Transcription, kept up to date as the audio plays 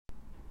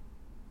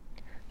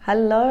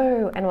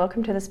Hello and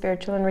welcome to the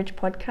Spiritual and Rich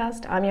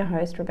podcast. I'm your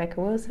host, Rebecca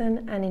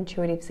Wilson, an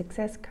intuitive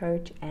success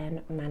coach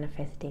and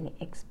manifesting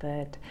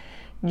expert.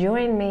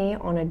 Join me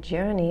on a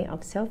journey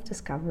of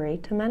self-discovery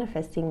to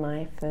manifesting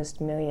my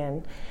first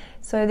million.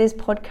 So this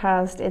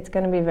podcast, it's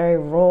going to be very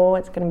raw,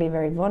 it's going to be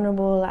very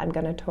vulnerable. I'm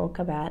going to talk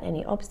about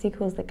any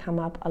obstacles that come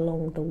up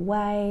along the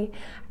way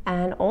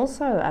and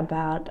also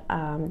about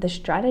the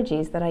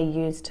strategies that I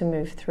use to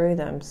move through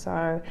them.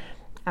 So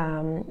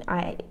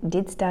I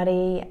did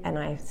study and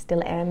I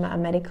still am a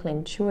medical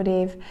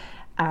intuitive,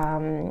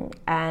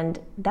 and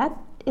that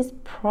is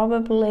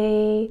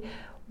probably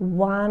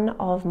one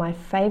of my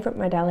favorite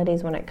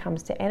modalities when it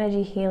comes to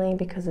energy healing,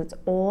 because it's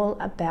all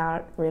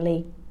about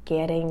really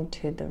getting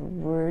to the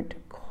root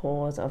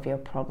cause of your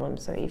problem.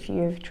 So if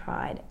you've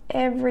tried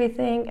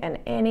everything and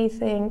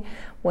anything,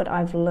 what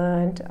I've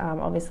learned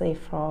obviously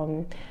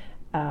from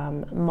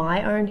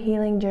my own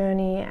healing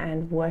journey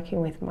and working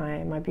with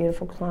my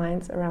beautiful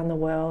clients around the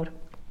world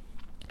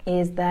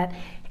is that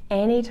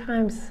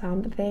anytime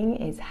something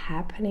is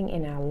happening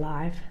in our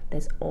life,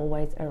 there's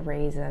always a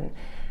reason.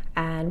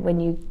 And when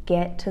you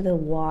get to the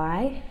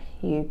why,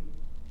 you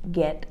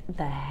get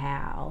the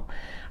how.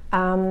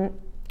 I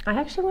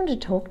actually want to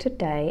talk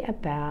today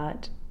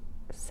about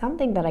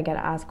something that I get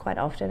asked quite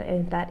often,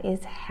 and that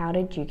is, how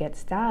did you get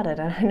started?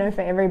 And I know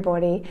for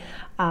everybody,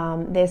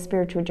 their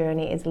spiritual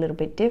journey is a little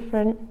bit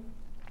different.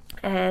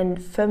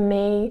 And for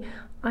me,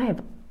 I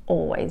have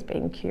always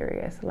been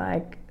curious.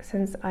 Like,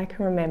 since I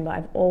can remember,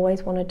 I've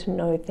always wanted to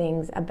know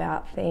things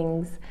about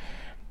things.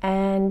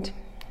 And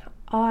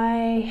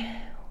I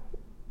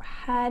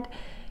had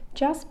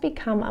just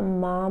become a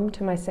mom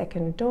to my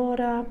second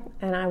daughter,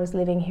 and I was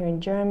living here in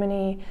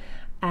Germany.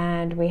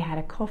 And we had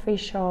a coffee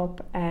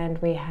shop and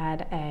we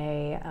had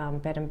a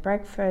bed and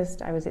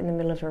breakfast. I was in the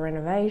middle of a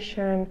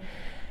renovation,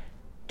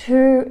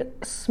 2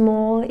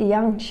 small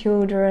young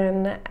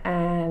children,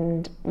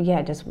 and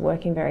just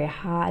working very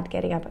hard,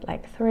 getting up at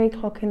like 3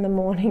 o'clock in the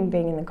morning,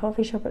 being in the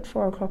coffee shop at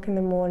 4 o'clock in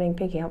the morning,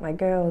 picking up my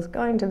girls,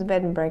 going to the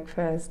bed and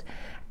breakfast.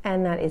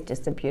 And that is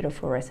just a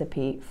beautiful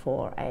recipe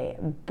for a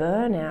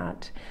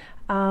burnout.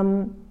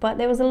 But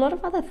there was a lot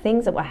of other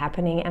things that were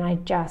happening, and I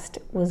just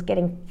was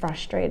getting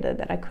frustrated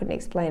that I couldn't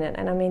explain it.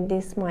 And I mean,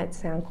 this might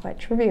sound quite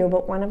trivial,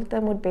 but one of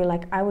them would be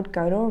like, I would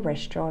go to a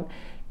restaurant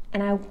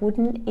and I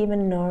wouldn't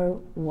even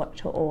know what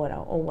to order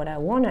or what I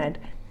wanted.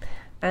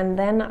 And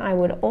then I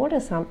would order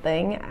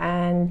something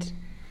and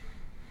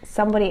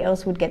somebody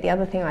else would get the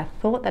other thing I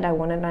thought that I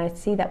wanted, and I'd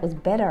see that was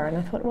better. And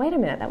I thought, wait a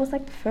minute, that was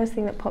like the first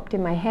thing that popped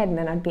in my head, and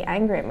then I'd be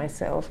angry at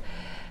myself.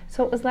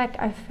 So it was like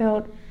I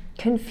felt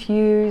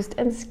confused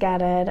and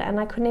scattered, and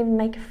I couldn't even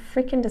make a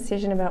freaking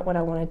decision about what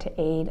I wanted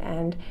to eat.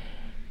 And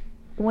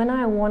when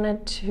I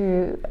wanted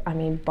to,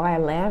 buy a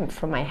lamp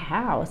for my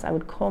house, I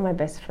would call my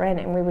best friend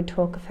and we would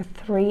talk for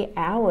 3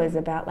 hours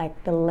about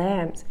like the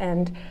lamps,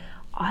 and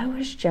I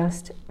was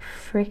just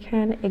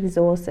freaking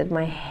exhausted.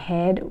 My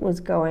head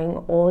was going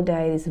all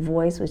day. This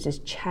voice was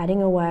just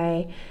chatting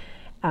away.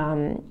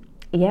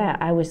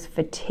 I was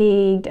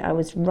fatigued. I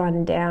was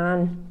run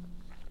down,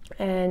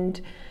 and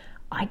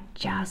I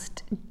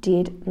just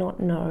did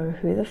not know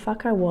who the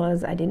fuck I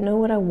was. I didn't know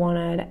what I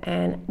wanted,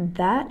 and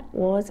that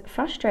was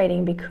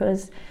frustrating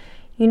because,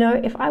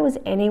 if I was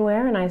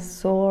anywhere and I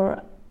saw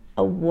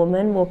a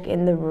woman walk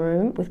in the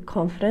room with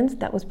confidence,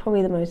 that was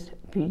probably the most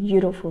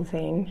beautiful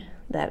thing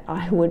that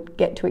I would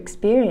get to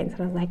experience.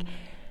 And I was like,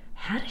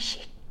 how does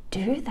she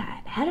do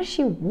that? How does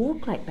she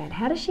walk like that?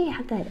 How does she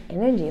have that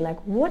energy? Like,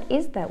 what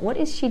is that? What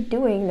is she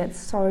doing that's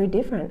so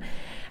different?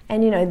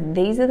 And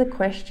these are the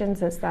questions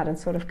that started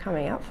sort of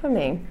coming up for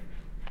me.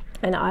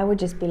 And I would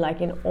just be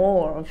like in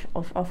awe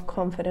of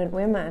confident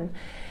women.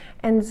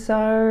 And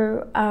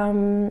so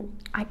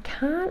I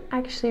can't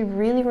actually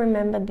really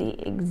remember the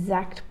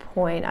exact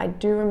point. I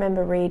do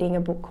remember reading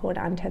a book called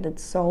Untethered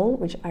Soul,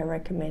 which I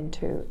recommend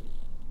to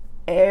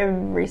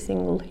every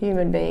single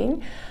human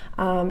being,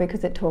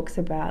 because it talks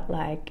about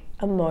like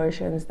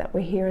emotions, that we're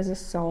here as a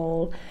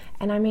soul.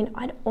 And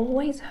I'd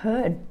always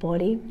heard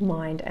body,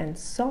 mind, and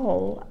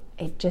soul.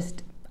 It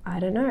just,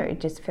 it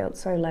just felt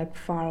so like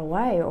far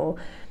away or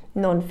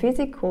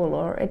non-physical,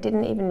 or it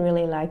didn't even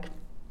really like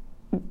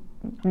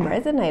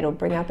resonate or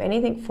bring up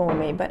anything for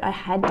me. But I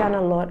had done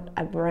a lot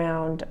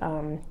around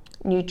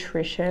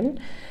nutrition,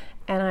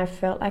 and I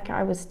felt like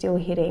I was still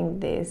hitting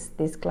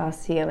this glass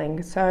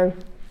ceiling. So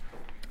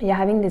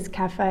having this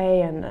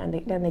cafe and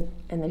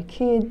the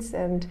kids,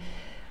 and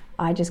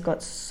I just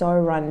got so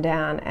run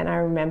down. And I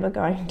remember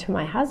going to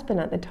my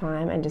husband at the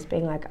time and just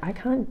being like, I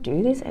can't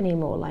do this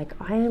anymore. Like,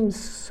 I am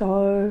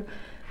so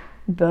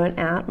burnt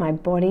out. My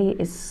body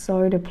is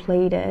so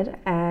depleted.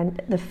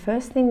 And the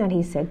first thing that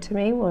he said to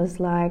me was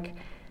like,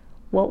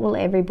 what will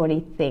everybody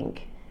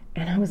think?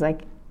 And I was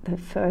like, the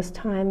first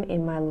time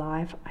in my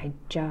life, I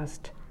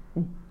just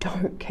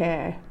don't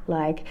care.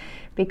 Like,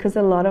 because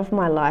a lot of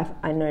my life,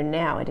 I know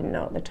now, I didn't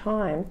know at the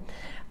time,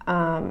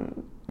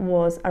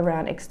 was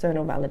around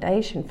external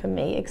validation. For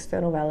me,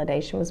 external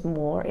validation was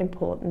more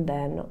important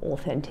than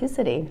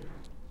authenticity.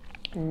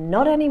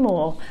 Not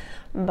anymore,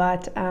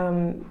 but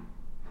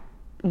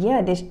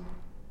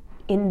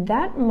in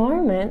that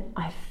moment,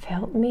 I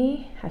felt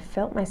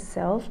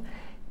myself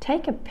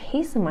take a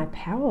piece of my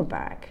power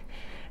back.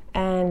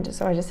 And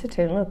so I just said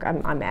to him, look,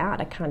 I'm out.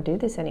 I can't do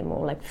this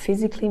anymore. Like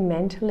physically,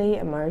 mentally,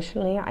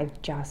 emotionally, I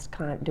just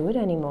can't do it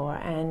anymore.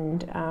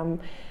 And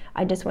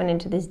I just went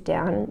into this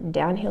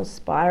downhill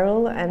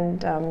spiral.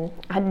 And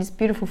I had this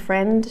beautiful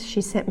friend.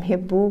 She sent me a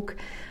book.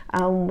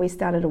 We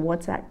started a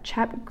WhatsApp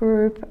chat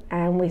group,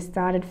 and we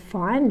started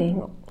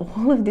finding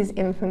all of this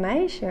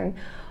information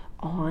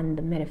on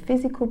the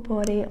metaphysical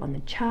body, on the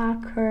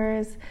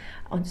chakras,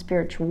 on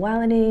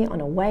spirituality, on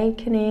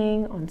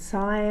awakening, on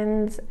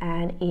science,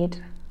 and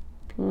it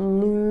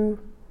blew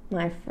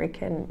my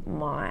freaking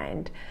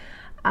mind.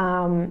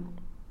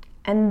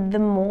 And the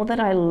more that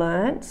I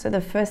learned, so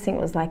the first thing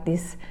was like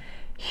this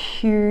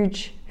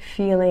huge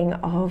feeling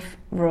of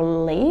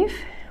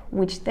relief,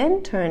 which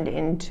then turned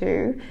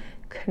into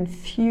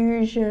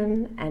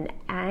confusion and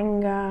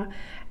anger,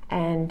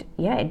 and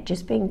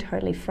just being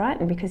totally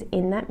frightened, because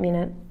in that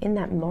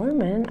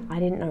moment, I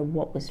didn't know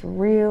what was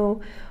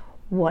real,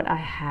 what I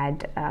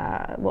had,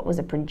 what was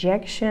a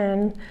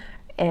projection,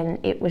 and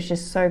it was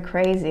just so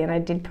crazy. And I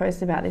did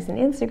post about this on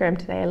Instagram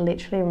today. I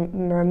literally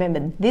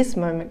remember this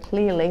moment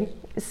clearly,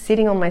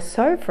 sitting on my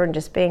sofa and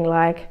just being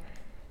like,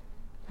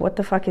 what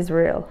the fuck is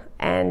real?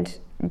 And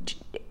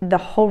the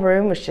whole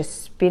room was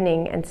just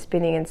spinning and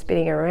spinning and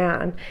spinning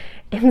around.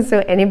 And so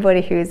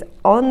anybody who's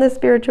on the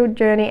spiritual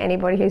journey,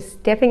 anybody who's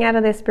stepping out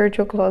of their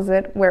spiritual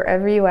closet,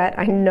 wherever you're at,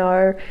 I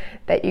know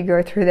that you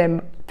go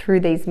through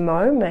these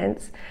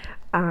moments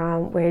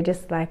where you're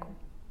just like,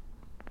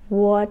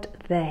 what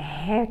the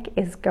heck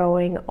is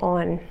going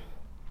on?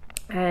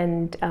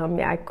 And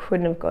I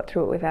couldn't have got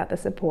through it without the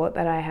support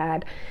that I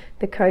had,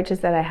 the coaches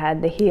that I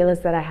had, the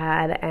healers that I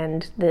had,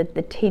 and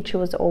the teacher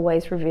was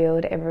always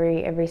revealed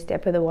every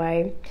step of the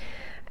way.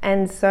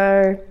 And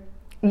so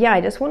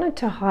I just wanted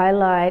to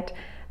highlight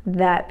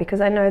that, because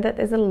I know that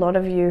there's a lot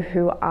of you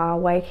who are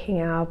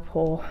waking up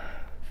or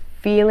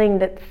feeling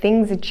that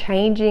things are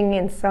changing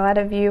inside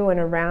of you and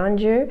around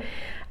you.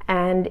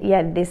 And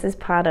this is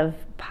part of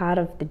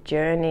the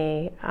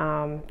journey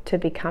to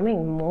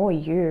becoming more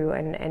you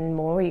and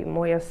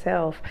more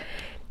yourself.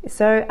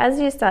 So as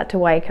you start to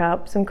wake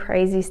up, some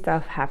crazy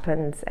stuff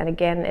happens. And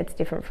again, it's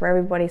different for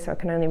everybody, so I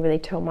can only really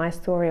tell my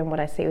story and what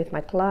I see with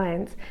my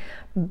clients.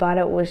 But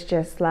it was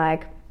just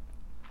like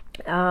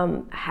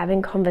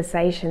having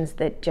conversations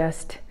that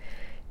just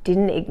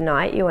didn't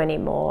ignite you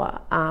anymore,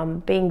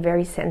 being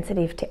very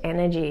sensitive to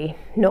energy,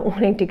 not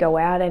wanting to go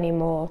out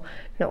anymore,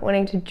 not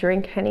wanting to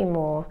drink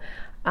anymore.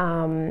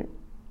 And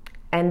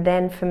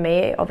then for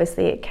me,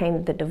 obviously it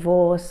came the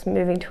divorce,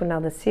 moving to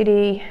another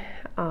city,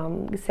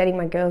 setting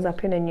my girls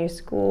up in a new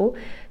school.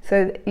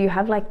 So you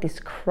have like this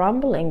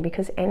crumbling,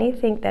 because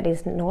anything that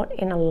is not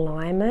in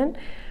alignment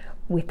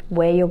with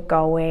where you're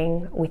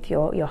going, with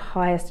your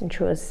highest and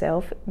truest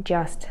self,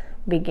 just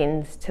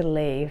begins to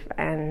leave.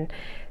 And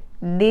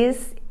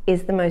this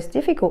is the most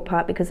difficult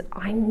part, because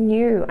I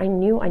knew I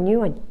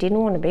didn't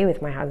want to be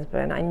with my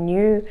husband. I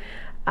knew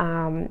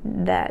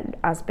that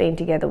us being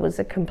together was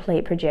a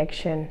complete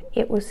projection.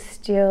 It was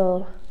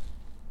still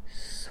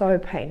so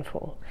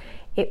painful.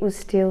 It was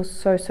still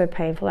so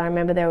painful. I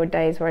remember there were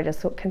days where I just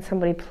thought, can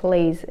somebody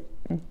please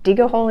dig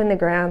a hole in the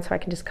ground so I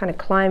can just kind of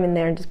climb in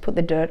there and just put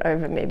the dirt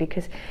over me,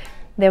 because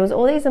there was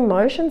all these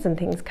emotions and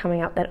things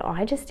coming up that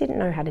I just didn't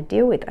know how to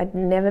deal with. I'd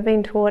never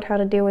been taught how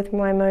to deal with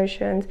my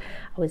emotions.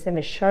 I was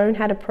never shown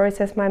how to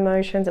process my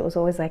emotions. It was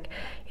always like,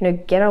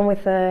 get on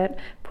with it,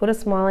 put a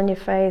smile on your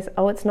face.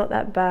 Oh, it's not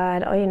that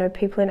bad. Oh,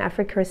 people in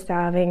Africa are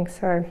starving.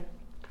 So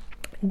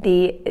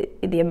the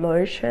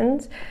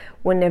emotions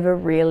were never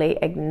really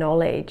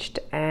acknowledged.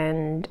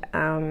 And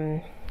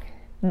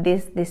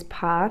this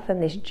path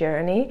and this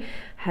journey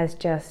has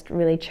just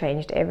really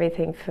changed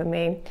everything for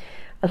me.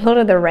 A lot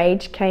of the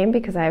rage came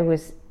because I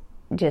was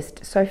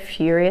just so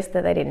furious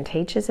that they didn't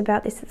teach us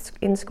about this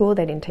in school.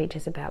 They didn't teach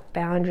us about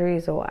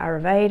boundaries or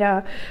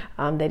Ayurveda.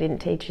 They didn't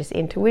teach us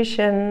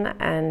intuition.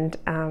 And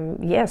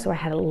so I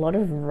had a lot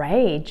of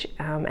rage.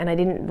 And I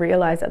didn't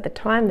realize at the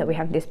time that we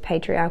have this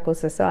patriarchal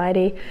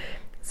society.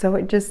 So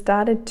it just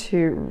started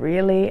to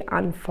really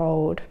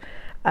unfold,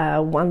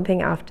 one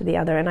thing after the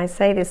other. And I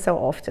say this so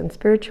often,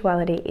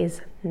 spirituality is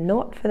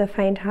not for the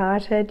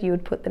faint-hearted. You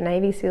would put the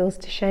Navy SEALs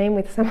to shame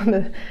with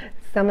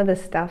some of the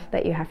stuff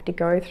that you have to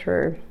go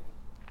through.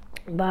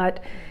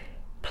 But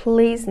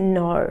please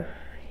know,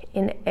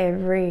 in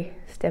every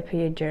step of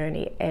your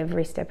journey,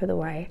 every step of the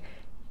way,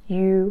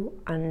 you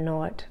are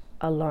not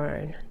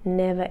alone.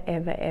 Never,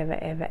 ever, ever,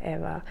 ever,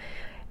 ever.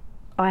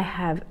 I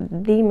have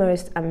the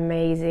most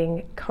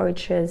amazing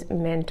coaches,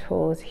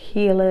 mentors,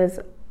 healers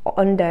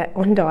on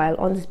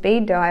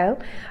speed dial,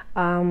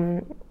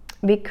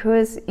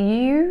 because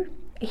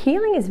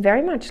healing is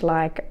very much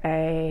like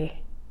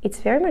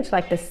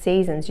the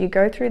seasons. You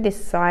go through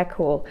this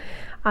cycle.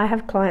 I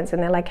have clients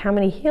and they're like, how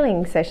many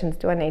healing sessions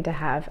do I need to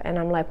have? And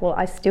I'm like, well,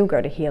 I still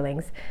go to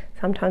healings,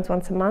 sometimes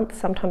once a month,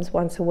 sometimes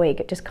once a week.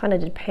 It just kind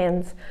of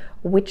depends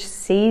which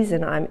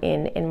season I'm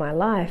in my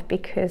life,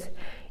 because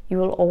you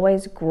will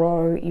always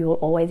grow, you will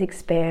always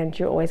expand,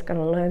 you're always going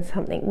to learn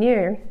something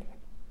new.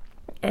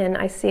 And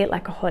I see it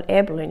like a hot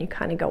air balloon. You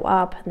kind of go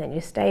up and then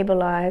you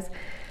stabilize.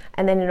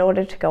 And then in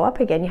order to go up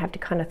again, you have to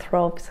kind of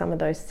throw up some of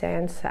those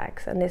sand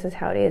sacks. And this is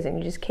how it is. And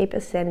you just keep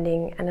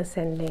ascending and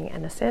ascending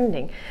and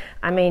ascending.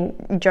 I mean,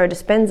 Joe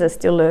Dispenza is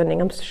still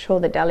learning. I'm sure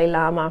the Dalai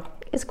Lama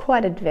is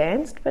quite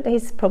advanced, but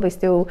he's probably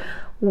still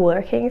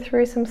working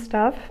through some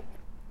stuff.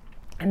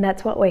 And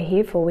that's what we're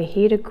here for. We're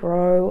here to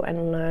grow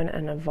and learn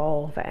and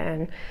evolve.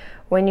 And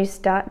when you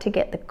start to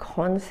get the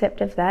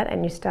concept of that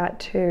and you start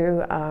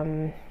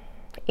to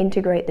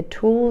integrate the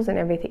tools and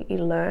everything you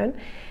learn,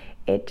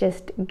 it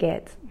just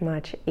gets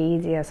much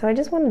easier. So I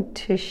just wanted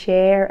to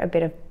share a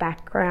bit of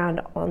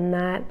background on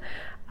that,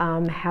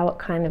 how it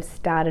kind of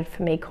started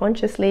for me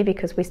consciously,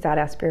 because we start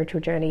our spiritual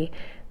journey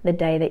the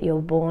day that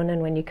you're born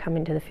and when you come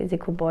into the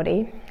physical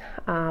body.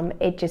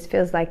 It just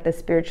feels like the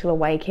spiritual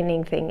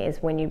awakening thing is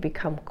when you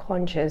become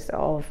conscious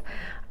of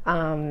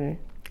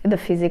the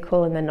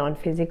physical and the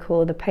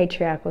non-physical, the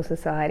patriarchal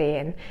society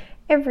and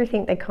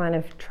everything they kind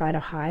of try to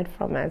hide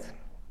from us.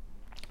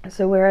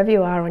 So wherever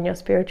you are on your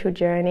spiritual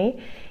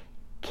journey,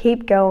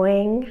 keep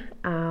going.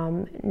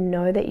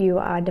 Know that you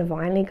are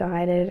divinely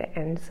guided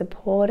and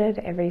supported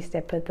every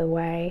step of the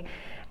way.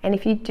 And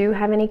if you do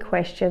have any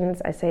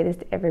questions, I say this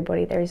to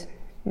everybody, there is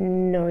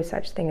no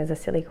such thing as a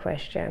silly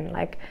question.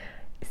 Like,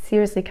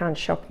 seriously can't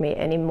shock me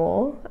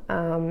anymore.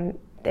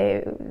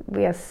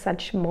 We are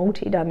such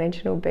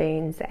multi-dimensional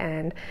beings,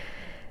 and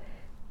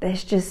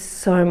there's just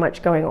so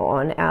much going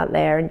on out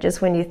there. And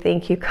just when you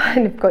think you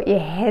kind of got your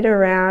head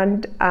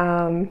around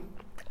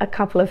a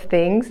couple of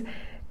things,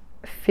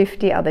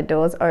 50 other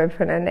doors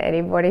open, and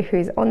anybody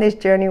who's on this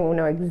journey will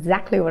know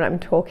exactly what I'm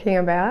talking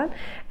about.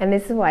 And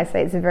this is why I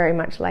say it's very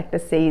much like the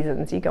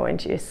seasons. You go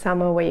into your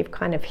summer where you've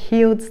kind of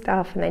healed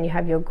stuff, and then you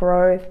have your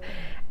growth,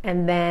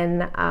 and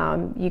then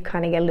you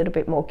kind of get a little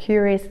bit more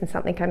curious and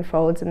something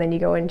unfolds, and then you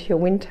go into your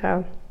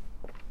winter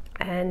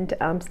and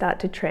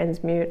start to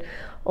transmute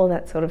all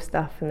that sort of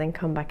stuff and then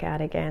come back out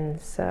again.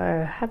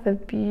 So have a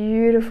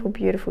beautiful,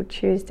 beautiful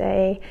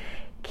Tuesday.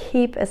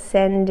 Keep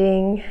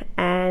ascending,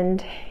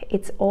 and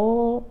it's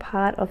all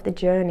part of the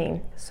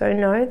journey. So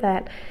know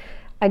that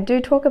I do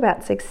talk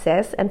about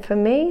success, and for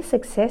me,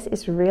 success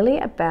is really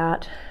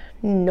about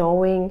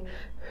knowing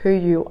who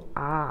you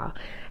are.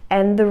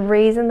 And the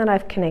reason that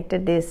I've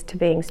connected this to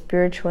being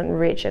spiritual and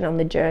rich and on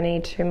the journey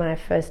to my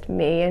first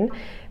million,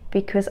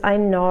 because I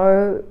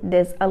know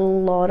there's a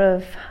lot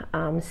of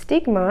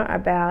stigma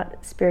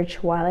about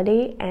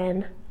spirituality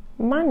and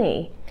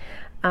money.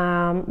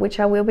 Which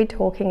I will be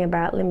talking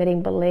about,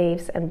 limiting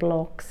beliefs and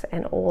blocks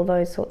and all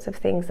those sorts of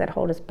things that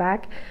hold us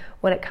back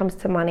when it comes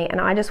to money. And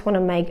I just want to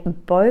make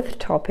both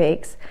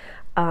topics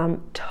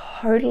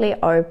totally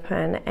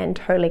open and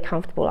totally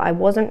comfortable. I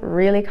wasn't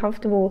really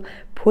comfortable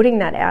putting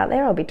that out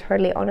there, I'll be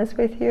totally honest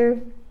with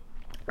you.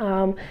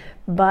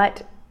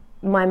 But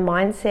my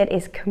mindset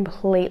is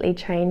completely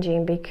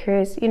changing,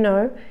 because, you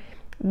know,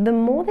 the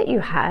more that you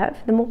have,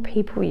 the more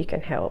people you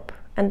can help.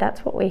 And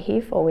that's what we're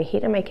here for. We're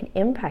here to make an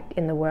impact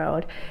in the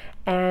world.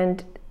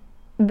 And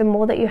the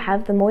more that you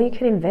have, the more you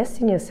can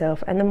invest in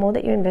yourself. And the more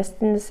that you invest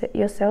in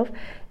yourself,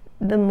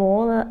 the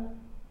more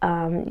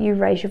you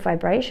raise your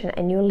vibration,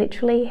 and you're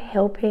literally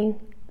helping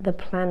the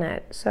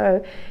planet.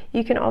 So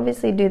you can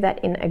obviously do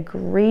that in a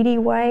greedy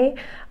way,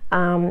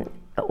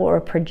 or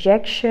a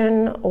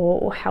projection,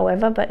 or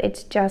however, but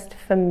it's just,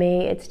 for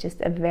me, it's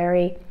just a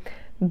very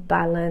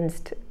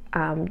balanced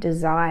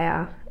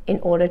desire in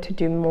order to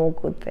do more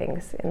good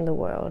things in the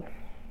world.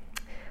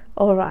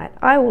 All right,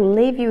 I will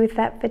leave you with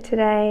that for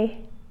today,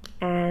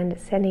 and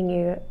sending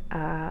you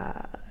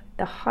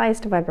the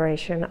highest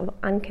vibration of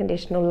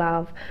unconditional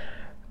love,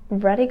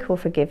 radical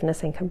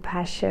forgiveness and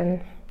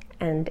compassion,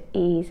 and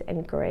ease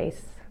and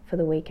grace for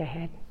the week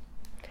ahead.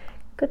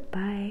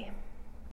 Goodbye.